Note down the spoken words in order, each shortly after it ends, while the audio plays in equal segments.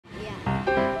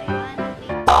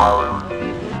Welcome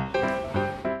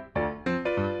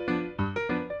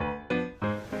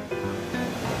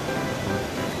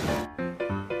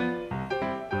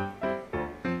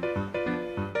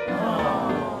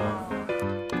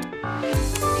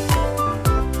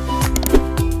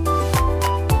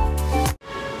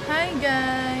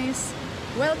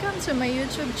to my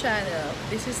YouTube channel.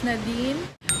 This is Nadine.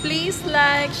 Please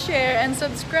like, share, and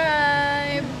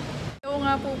subscribe! Oo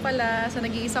nga po pala, sa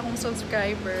nag-iisa kong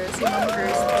subscriber, si Ma'am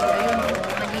Kirsty. Ayun po,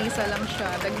 nag-iisa lang siya.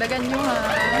 Dagdagan nyo ha!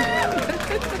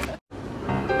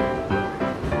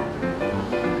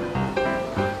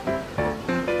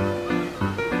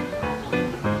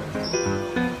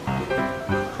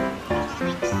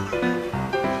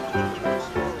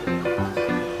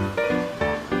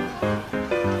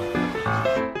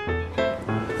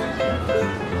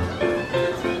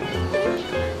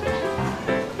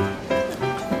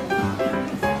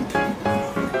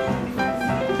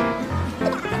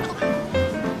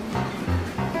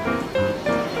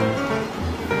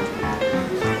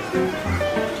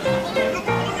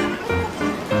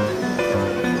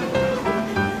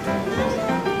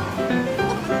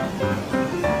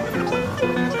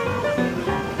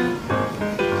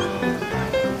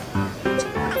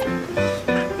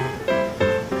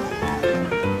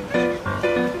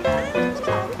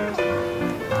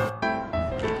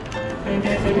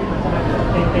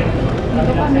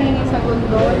 Dito kami sa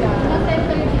gondola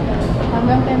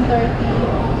hanggang 10:30.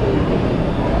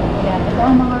 Yan, ito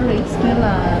ang mga rates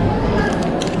nila.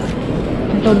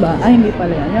 Ito ba? Ay, hindi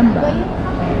pala yan. Yan ba?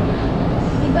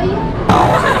 Iba yan.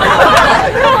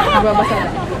 Magbabasa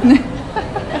lang.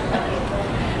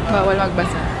 Bawal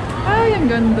magbasa. Ay, ang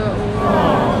ganda.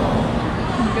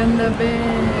 Oh. Ang ganda, be.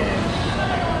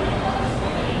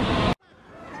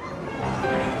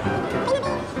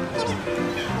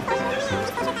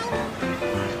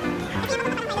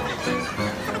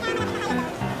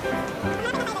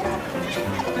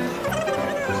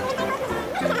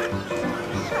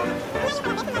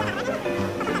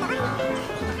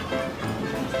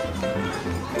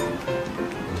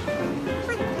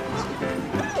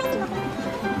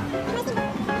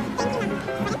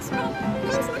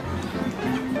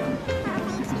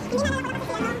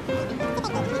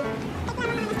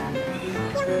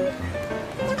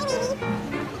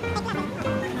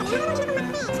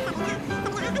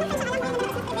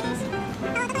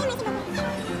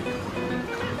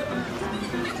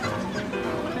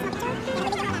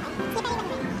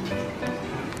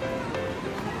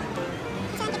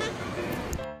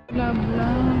 Love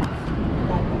love.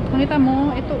 Nakita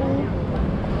mo? Ito oh.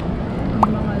 Yung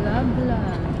mga love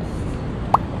loves.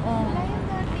 Oh.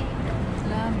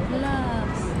 Love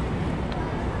loves.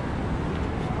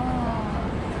 Oh.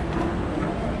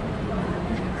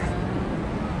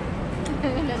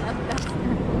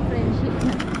 Friendship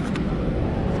na.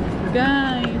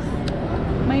 Guys,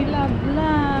 may love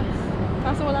loves.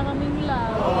 Kaso wala kaming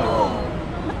love.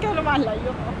 Ba't ka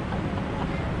lumalayo?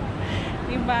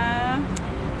 Diba?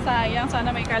 Sayang,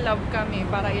 sana may ka-love kami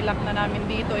para ilak na namin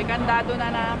dito. Ikandado na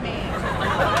namin.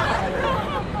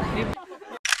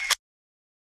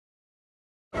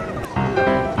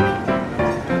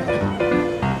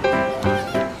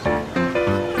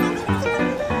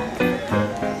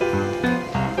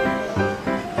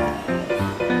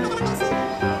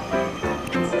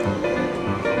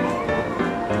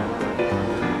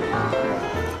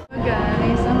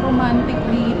 Guys, ang romantic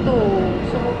dito.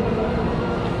 So,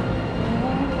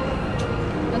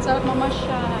 sarap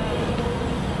mamasyal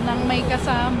nang may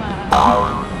kasama.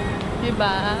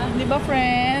 Diba? Diba,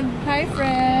 friend? Hi,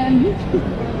 friend!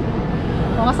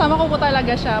 O, kasama ko po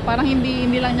talaga siya. Parang hindi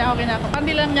lang niya ako kinaka. Parang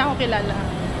hindi lang niya ako kilala.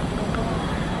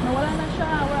 Nawala na siya.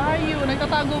 Where are you?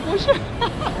 Nagtatago po siya.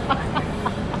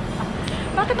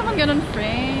 Bakit naman ganun,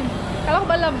 friend? Kala ko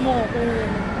ba love mo ako?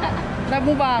 Love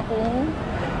mo ba ako?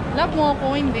 Love mo ako?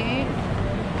 Hindi.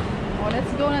 Oh,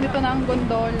 let's go. Nandito na ang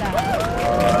gondola.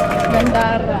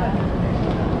 Gandara.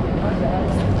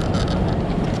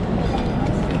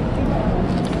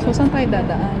 So, saan tayo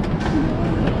dadaan?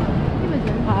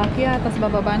 Aakyat, tapos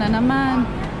bababa na naman.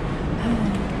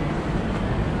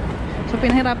 So,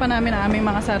 pinahirapan namin ang aming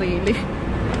mga sarili.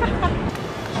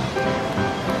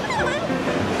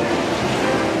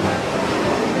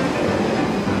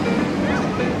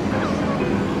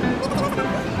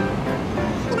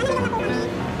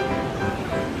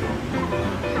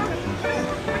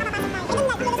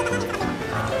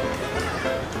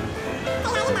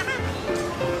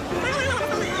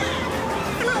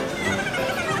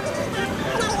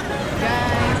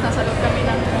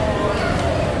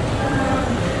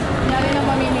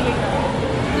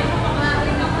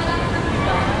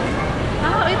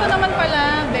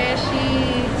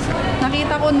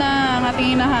 na ang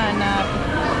ating hinahanap.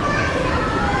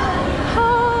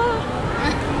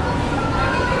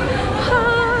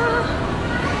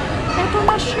 Ito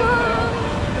na siya.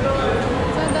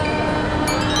 Tada!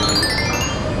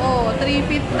 Oh, 3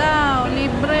 feet daw.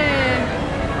 Libre.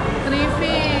 3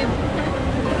 feet.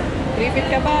 3 feet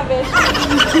ka ba, beshi?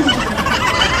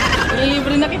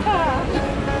 Libre na kita.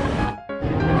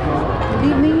 Good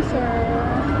evening, sir.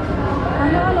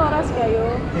 Ano oras kayo?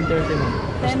 10:30 mo.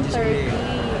 10:30.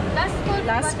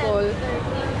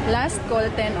 Last call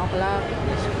 10 o'clock.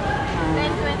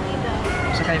 10:20 daw.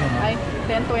 Sakay mo, ma'am? Ay,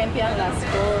 10:20 ang last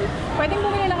call. Pwedeng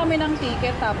bumili na kami ng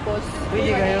ticket tapos...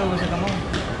 Pwede kayo, gusto ka mo.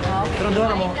 Okay. Pero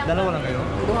duha mo, dalawa lang kayo.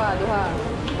 Duha.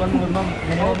 One mo, ma'am. Oh,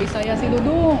 Minimum. Bisaya si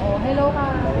Dudong. Oh, hello ka.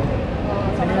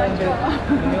 Minimum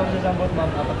sa isang boat, ma'am.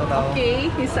 4 na tao. Okay,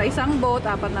 isang boat,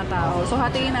 4 na tao. So,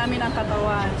 hatiin namin ang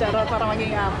katawan. Charot para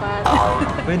maging 4.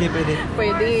 Pwede.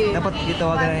 Pwede. Dapat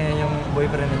itawagan niya yung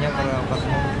boyfriend niya para mo.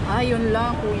 Ah, yun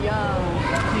lang, kuya.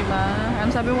 Diba? Ano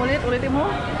sabi mo ulit? Ulitin mo?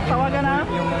 Tawagan na?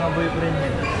 Yung mga boyfriend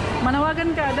niya. Manawagan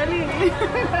ka, dali.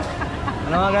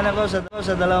 Manawagan ako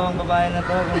sa dalawang babae na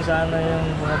to kung saan na yung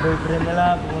mga boyfriend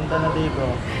nila pumunta na dito.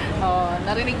 Oh,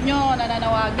 narinig nyo,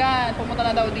 nananawagan. Pumunta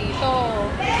na daw dito.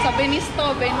 Sa Venice to,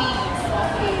 Venice.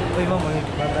 Okay. Uy, ma'am,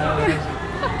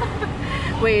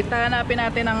 Wait, hanapin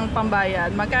natin ang pambayad.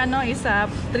 Magkano isa?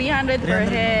 300 per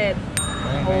head.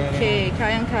 Okay,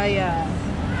 kayang-kaya.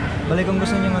 Balik kung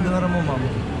gusto niyo madunara mo, ma'am.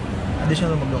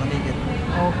 Additional magdoka ticket.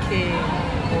 Okay.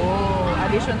 Oh,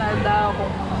 additional daw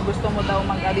kung gusto mo daw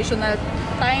mag-additional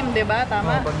time, 'di ba?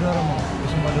 Tama? Pag dunara mo,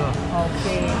 gusto mo madunara.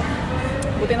 Okay.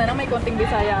 Buti na lang may konting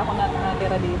Bisaya ako na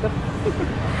natira dito.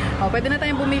 Oh, pwede na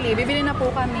tayong bumili. Bibili na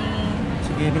po kami.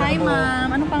 Sige, Hi, ma'am.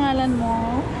 Anong pangalan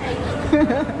mo? 4,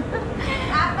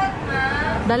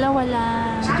 ma'am. Dalawa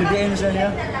lang. Si Judy Ensa niya?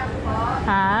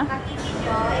 Ha?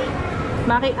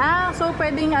 So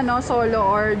pwedeng solo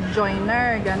or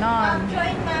joiner, ganon.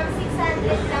 Join, ma'am.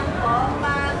 600 lang po.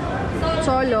 Pag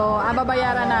Solo,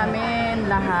 babayaran namin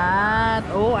lahat.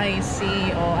 Oh, I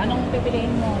see. Oh, anong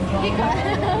pipiliin mo?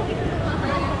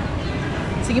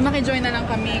 Sige, maki-join na lang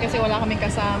kami kasi wala kaming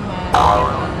kasama.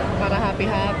 Para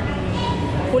happy-happy.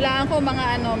 Hulaan ko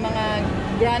mga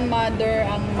grandmother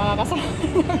ang mga kasama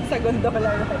sa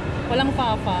gondola. Walang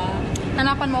papa.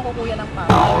 Hanapan mo ako, kuya, ng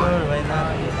papa. Sure, why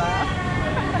not? Diba?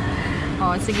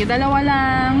 Oh, sige, dalawa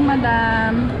lang,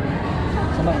 madam.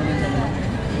 Sama ko din sa mga.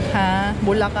 Ha?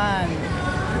 Bulacan.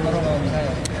 Marunong ako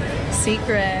Bisaya.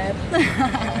 Secret.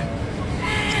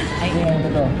 Ay, Hindi ano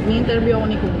to. ni-interview ako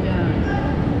ni kuya.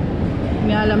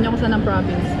 May alam niya kung saan ang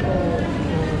province ko.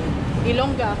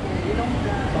 Ilongga ako.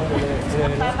 Ilongga.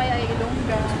 Ang tatay ay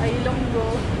Ilongga. Ay Ilonggo.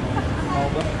 Ako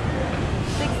ba?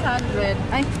 600.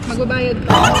 Ay, magbabayad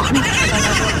ka.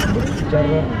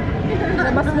 Charot.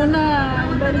 Labas mo na.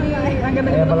 Dali. Ang ganda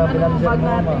Kaya pala ng pinanser bag mo,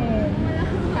 natin. ma'am.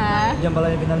 Ha? Diyan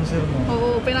pala yung financer mo.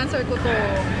 Oo, pinanser ko to.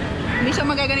 Hindi siya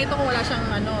magaganito kung wala siyang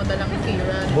dalang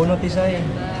clearance. Bonot isa eh.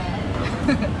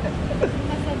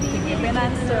 Sige,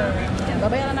 pinanser. Yan,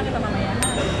 babayaran na kita mamaya.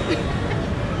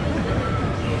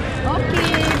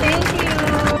 Okay, thank you.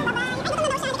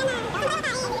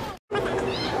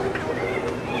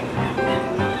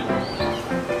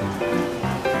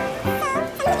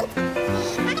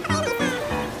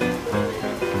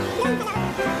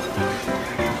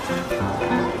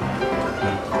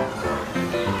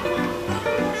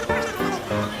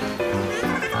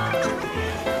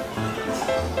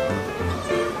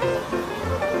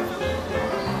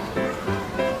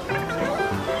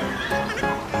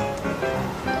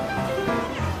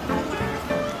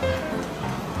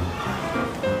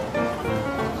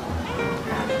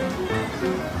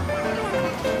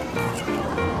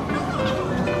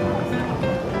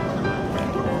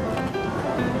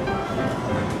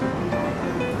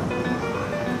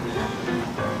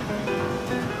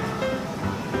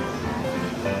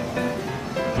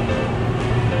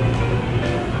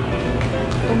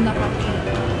 Gutom na kami.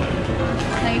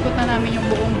 Naikot na namin yung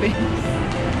buong Venice.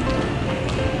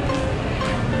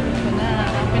 Ito na,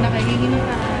 ang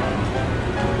pinakahihintay.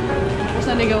 Tapos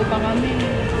naligaw pa kami.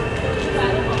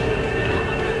 Paano kami?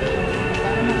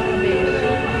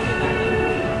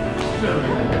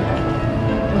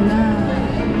 Ito na.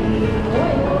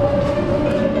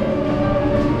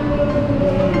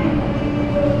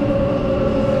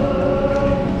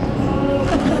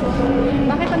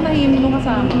 Bakit ang tahimik mo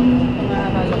kasama?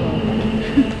 Pag-aaral ko.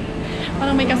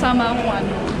 Parang may kasama akong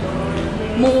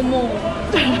Momo.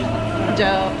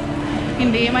 Joke.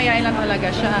 Hindi, mayayain lang talaga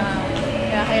siya.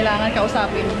 Kaya kailangan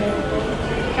kausapin mo.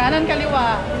 Kanan,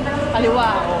 kaliwa. Kaliwa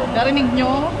ako. Narinig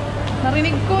nyo?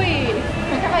 Narinig ko eh.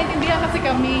 Nagkakaintindihan kasi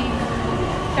kami.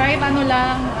 Kahit ano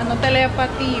lang, ano,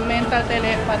 telepathy, mental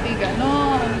telepathy,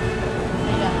 ganon.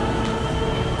 Ayan.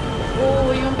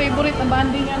 Oh, yung favorite na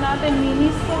banding nga natin,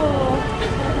 Miniso.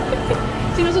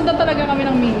 Sinusundan talaga kami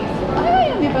ng Miniso.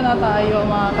 Ay, hindi pa na tayo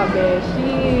mga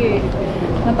kabeshi.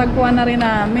 Natagpuan na rin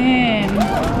namin.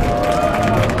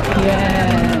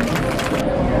 Yes.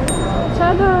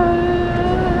 Tada!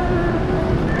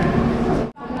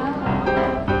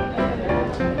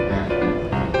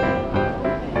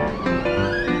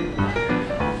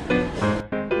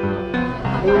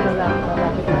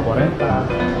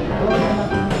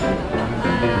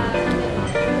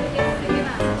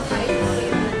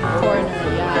 Corner,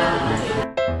 yeah.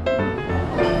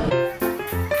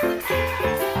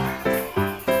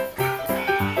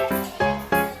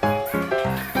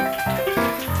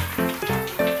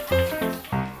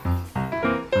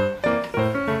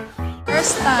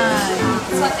 First time.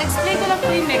 So, explain ko lang po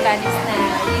yung mechanics na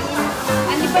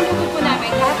ang ipaluto po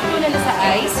namin, lahat po nila sa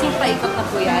ice, yung paikot na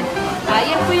po yan.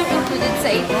 Yan po yung included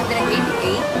sa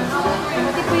 888.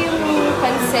 Pati po yung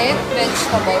pancit,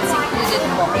 vegetables, included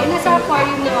po. Yung nasa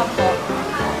aquarium naman po,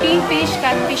 kingfish,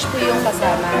 catfish po yung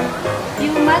kasama.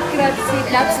 Yung mud crab, si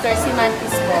lobster, si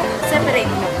mantis po, separate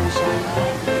na po siya.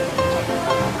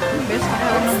 Best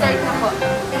Let's start na po.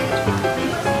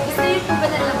 Gusto niyo po ba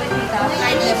na laban dito?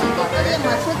 Kahit level po.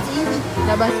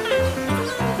 Labas.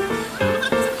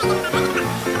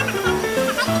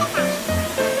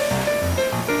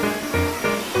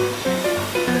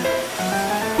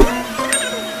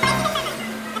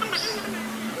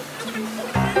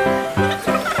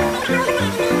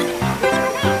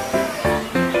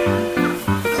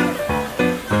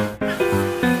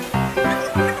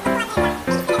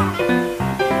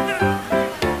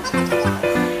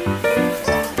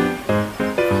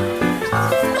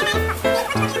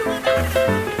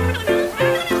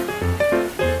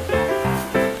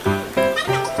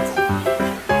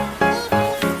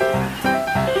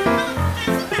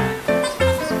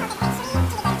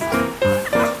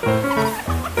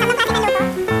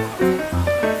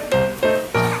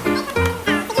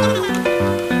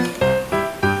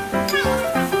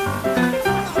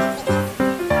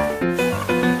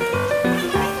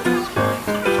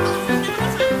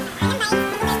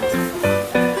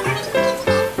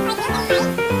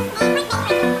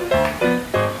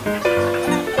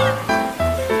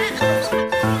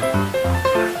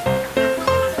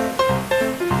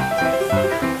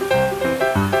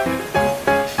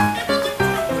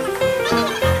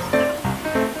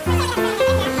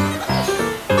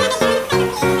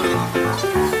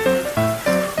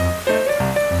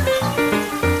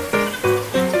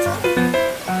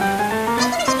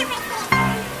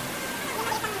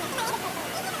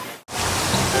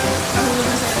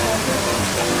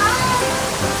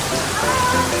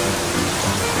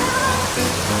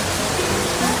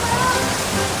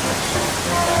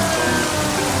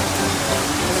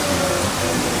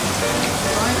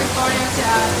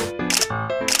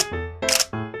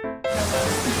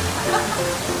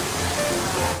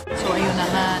 So ayun na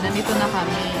nga, nandito na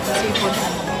kami sa Seafood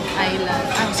Island,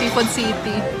 Seafood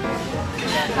City.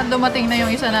 At dumating na yung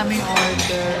isa naming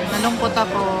order. Nalungkot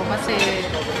ako kasi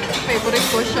favorite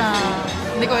ko siya.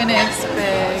 Hindi ko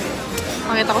ina-expect.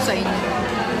 Makita ko sa inyo.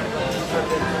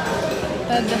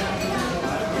 Tada.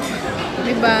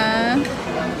 Diba?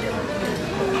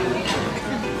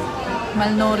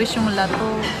 Malnourished yung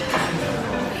lato.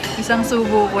 Isang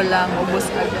subo ko lang, ubos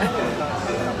agad.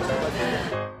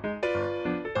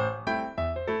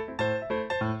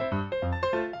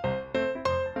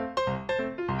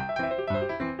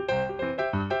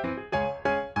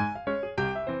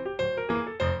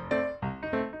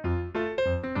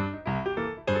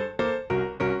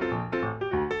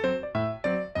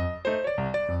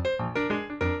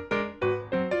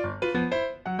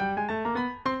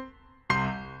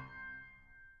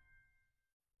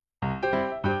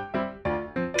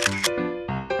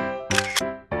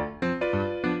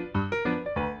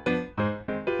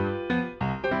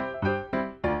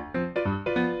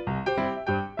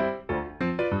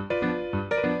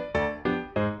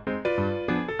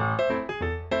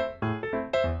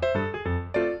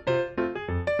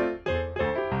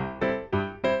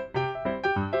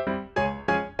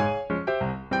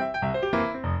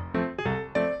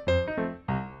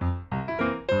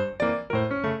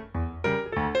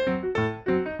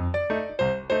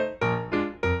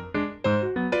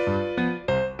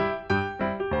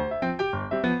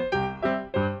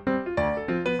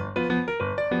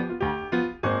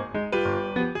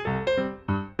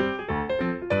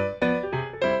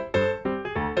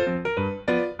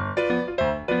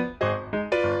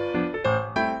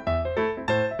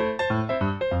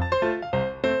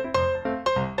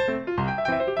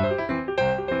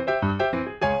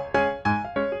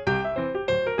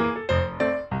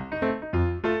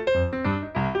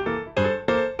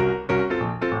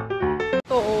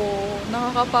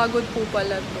 Nakakapagod po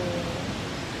pala to.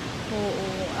 Oo.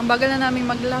 Ang bagal na naming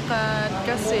maglakad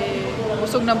kasi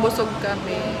busog na busog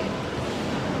kami.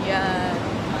 Yan.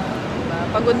 Diba?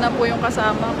 Pagod na po yung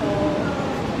kasama ko.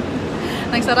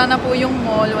 Nagsara na po yung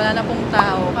mall. Wala na pong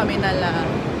tao. Kami na lang.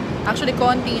 Actually,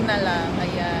 konti na lang.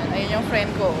 Ayan. Ayan yung friend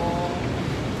ko. Oh.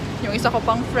 Yung isa ko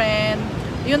pang friend.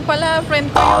 Yun pala, friend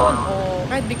ko yun. Oh,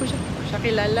 kahit di ko siya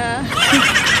kilala.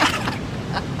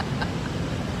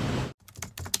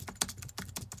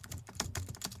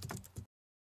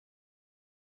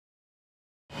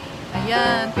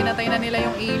 Ayan, pinatay na nila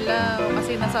yung ilaw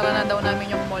kasi nasara na daw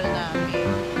namin yung mall namin.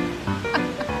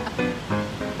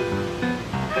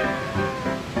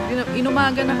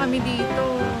 Inumaga na kami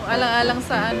dito. Alang-alang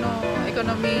sa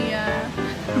ekonomiya.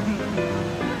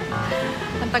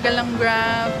 Ang tagal ng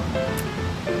Grab.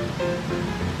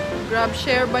 Grab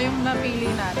share ba yung napili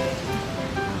natin?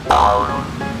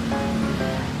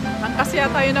 Angkas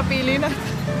yata yung napili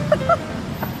natin.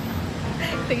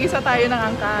 Tig-isa tayo ng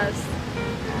angkas.